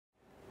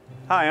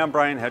Hi, I'm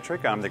Brian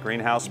Hetrick. I'm the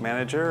greenhouse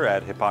manager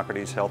at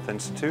Hippocrates Health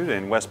Institute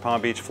in West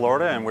Palm Beach,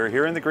 Florida, and we're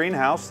here in the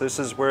greenhouse. This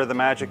is where the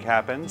magic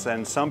happens,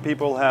 and some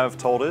people have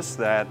told us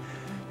that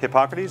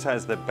Hippocrates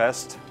has the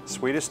best,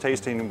 sweetest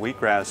tasting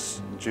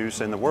wheatgrass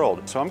juice in the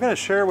world. So I'm going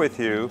to share with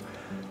you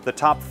the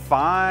top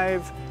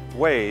 5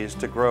 ways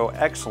to grow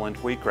excellent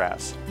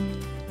wheatgrass.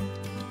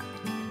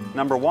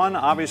 Number 1,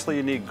 obviously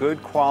you need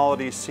good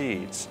quality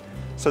seeds.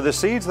 So the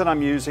seeds that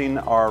I'm using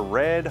are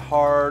red,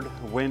 hard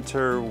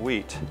winter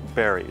wheat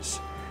berries.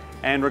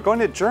 And we're going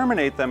to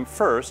germinate them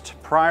first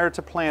prior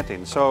to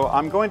planting. So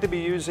I'm going to be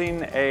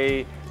using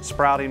a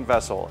sprouting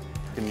vessel.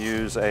 You can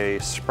use a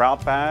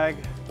sprout bag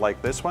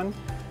like this one.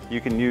 You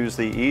can use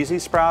the easy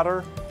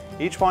sprouter.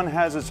 Each one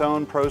has its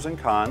own pros and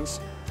cons.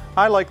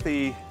 I like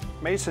the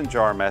mason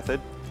jar method.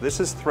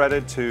 This is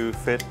threaded to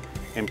fit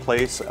in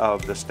place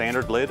of the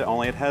standard lid,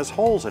 only it has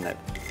holes in it.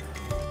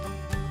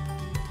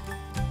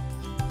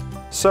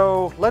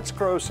 So let's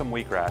grow some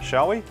wheatgrass,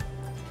 shall we?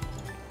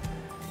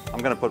 I'm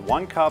going to put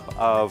 1 cup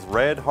of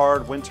red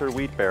hard winter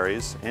wheat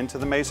berries into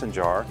the mason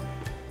jar,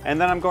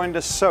 and then I'm going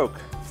to soak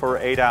for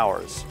 8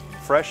 hours.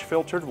 Fresh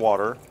filtered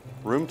water,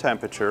 room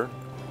temperature.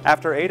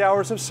 After 8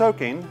 hours of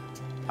soaking,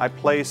 I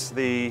place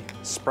the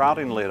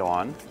sprouting lid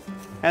on,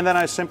 and then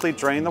I simply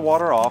drain the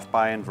water off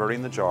by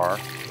inverting the jar.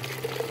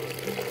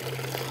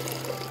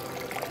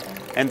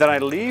 And then I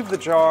leave the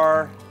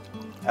jar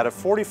at a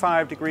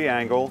 45-degree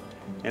angle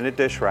in a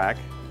dish rack,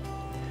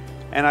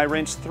 and I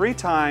rinse 3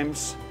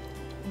 times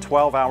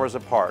 12 hours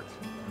apart.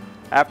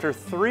 After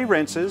 3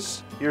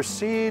 rinses, your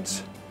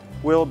seeds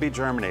will be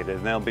germinated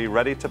and they'll be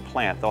ready to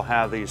plant. They'll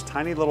have these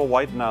tiny little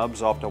white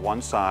nubs off to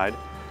one side.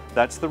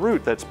 That's the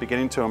root that's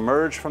beginning to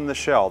emerge from the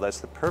shell. That's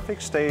the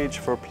perfect stage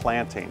for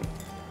planting.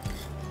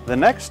 The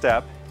next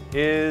step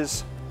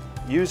is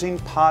using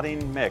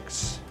potting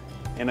mix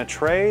in a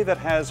tray that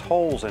has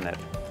holes in it.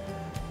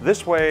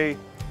 This way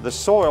the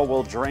soil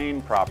will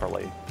drain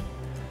properly.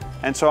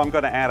 And so I'm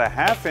going to add a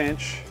 1/2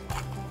 inch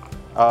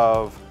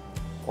of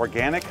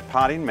organic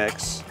potting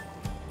mix.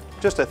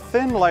 Just a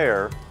thin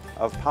layer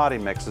of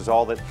potting mix is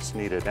all that's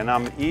needed. And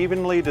I'm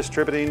evenly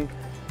distributing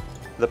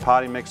the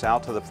potting mix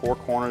out to the 4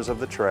 corners of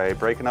the tray,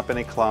 breaking up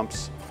any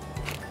clumps.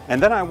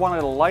 And then I want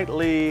to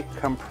lightly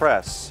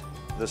compress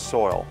the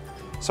soil.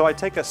 So I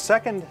take a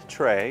second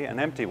tray, an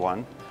empty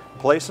one,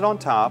 place it on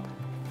top,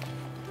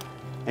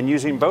 and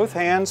using both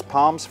hands,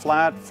 palms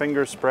flat,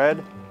 fingers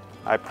spread,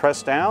 I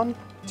press down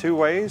 2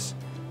 ways,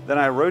 then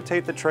I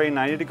rotate the tray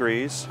 90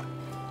 degrees,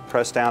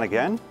 press down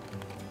again,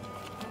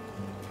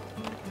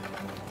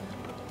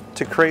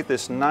 to create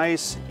this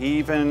nice,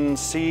 even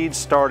seed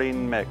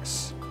starting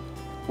mix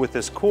with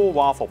this cool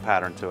waffle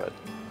pattern to it.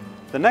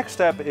 The next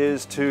step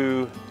is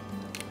to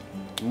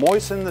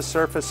moisten the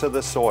surface of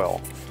the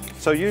soil.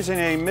 So using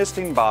a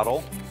misting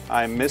bottle,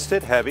 I mist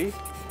it heavy.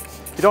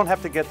 You don't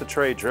have to get the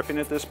tray dripping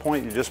at this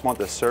point, you just want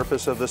the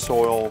surface of the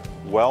soil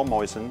well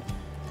moistened.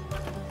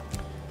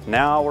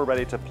 Now we're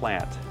ready to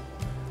plant.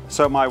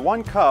 So my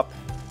 1 cup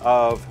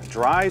of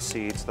dry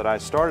seeds that I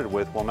started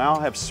with will now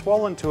have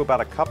swollen to about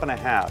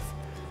 1.5 cups.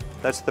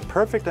 That's the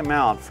perfect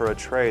amount for a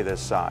tray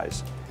this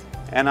size.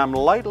 And I'm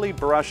lightly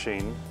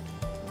brushing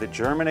the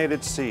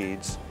germinated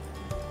seeds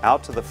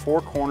out to the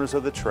 4 corners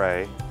of the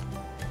tray.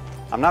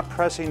 I'm not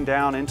pressing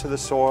down into the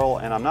soil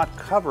and I'm not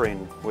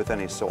covering with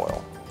any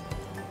soil.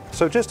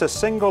 So just a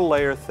single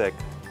layer thick,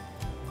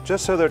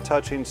 just so they're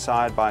touching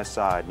side by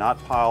side, not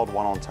piled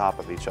one on top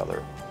of each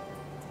other.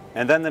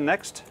 And then the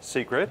next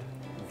secret,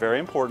 very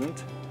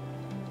important,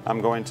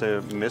 I'm going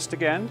to mist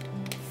again,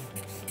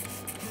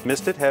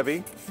 mist it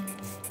heavy,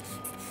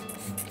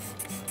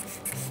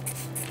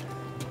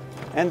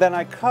 and then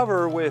I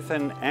cover with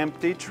an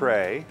empty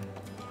tray,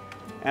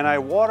 and I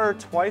water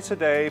twice a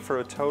day for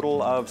a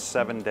total of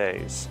 7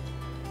 days.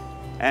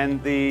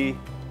 And the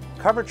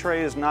cover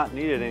tray is not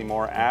needed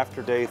anymore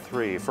after day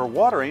 3. For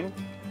watering,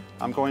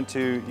 I'm going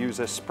to use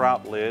a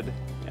sprout lid,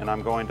 and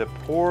I'm going to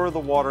pour the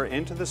water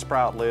into the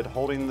sprout lid,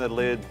 holding the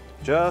lid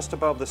just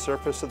above the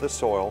surface of the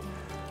soil,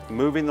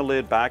 moving the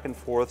lid back and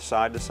forth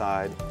side to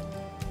side.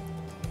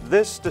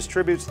 This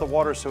distributes the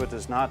water so it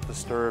does not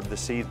disturb the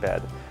seed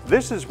bed.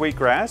 This is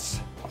wheatgrass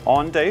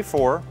on day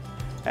 4,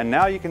 and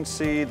now you can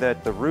see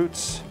that the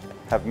roots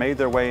have made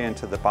their way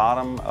into the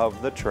bottom of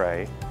the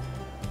tray,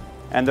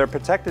 and they're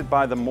protected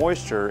by the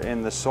moisture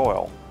in the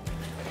soil.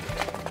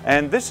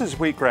 And this is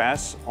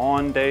wheatgrass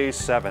on day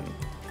 7.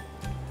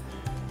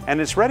 And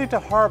it's ready to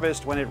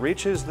harvest when it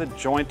reaches the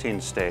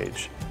jointing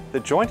stage. The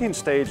jointing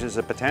stage is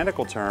a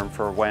botanical term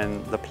for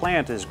when the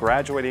plant is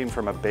graduating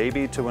from a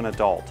baby to an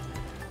adult.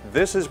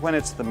 This is when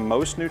it's the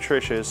most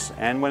nutritious,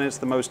 and when it's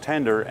the most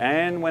tender,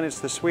 and when it's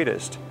the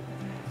sweetest.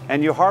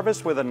 And you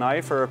harvest with a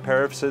knife or a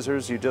pair of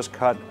scissors you just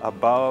cut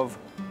above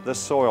the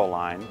soil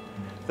line.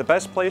 The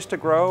best place to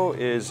grow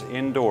is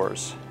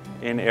indoors,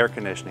 in air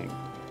conditioning.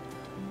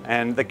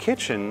 And the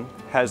kitchen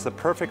has the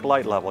perfect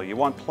light level. You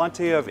want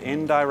plenty of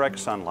indirect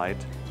sunlight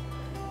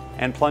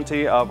and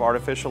plenty of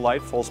artificial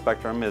light. Full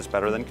spectrum is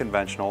better than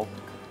conventional,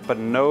 but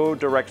no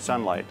direct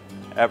sunlight,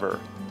 ever,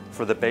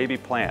 for the baby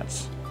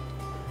plants.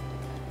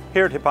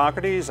 Here at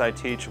Hippocrates, I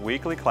teach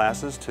weekly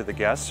classes to the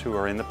guests who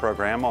are in the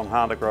program on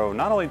how to grow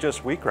not only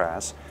just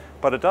wheatgrass,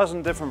 but a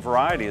dozen different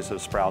varieties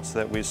of sprouts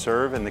that we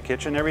serve in the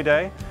kitchen every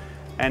day.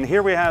 And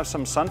here we have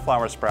some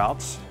sunflower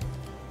sprouts.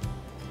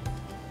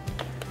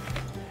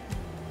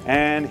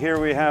 And here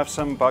we have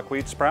some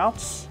buckwheat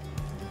sprouts.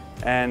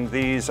 And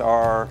these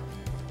are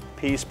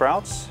pea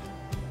sprouts.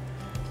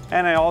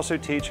 And I also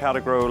teach how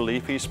to grow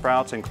leafy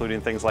sprouts,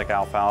 including things like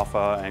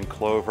alfalfa and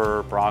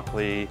clover,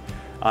 broccoli,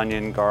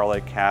 onion,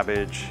 garlic,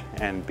 cabbage,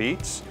 and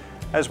beets,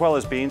 as well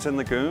as beans and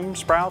legume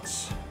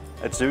sprouts,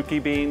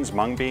 adzuki beans,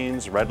 mung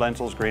beans, red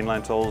lentils, green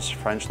lentils,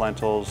 French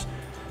lentils,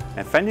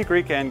 and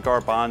fenugreek and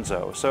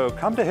garbanzo. So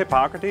come to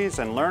Hippocrates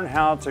and learn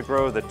how to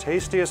grow the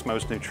tastiest,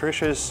 most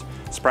nutritious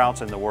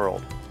sprouts in the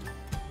world.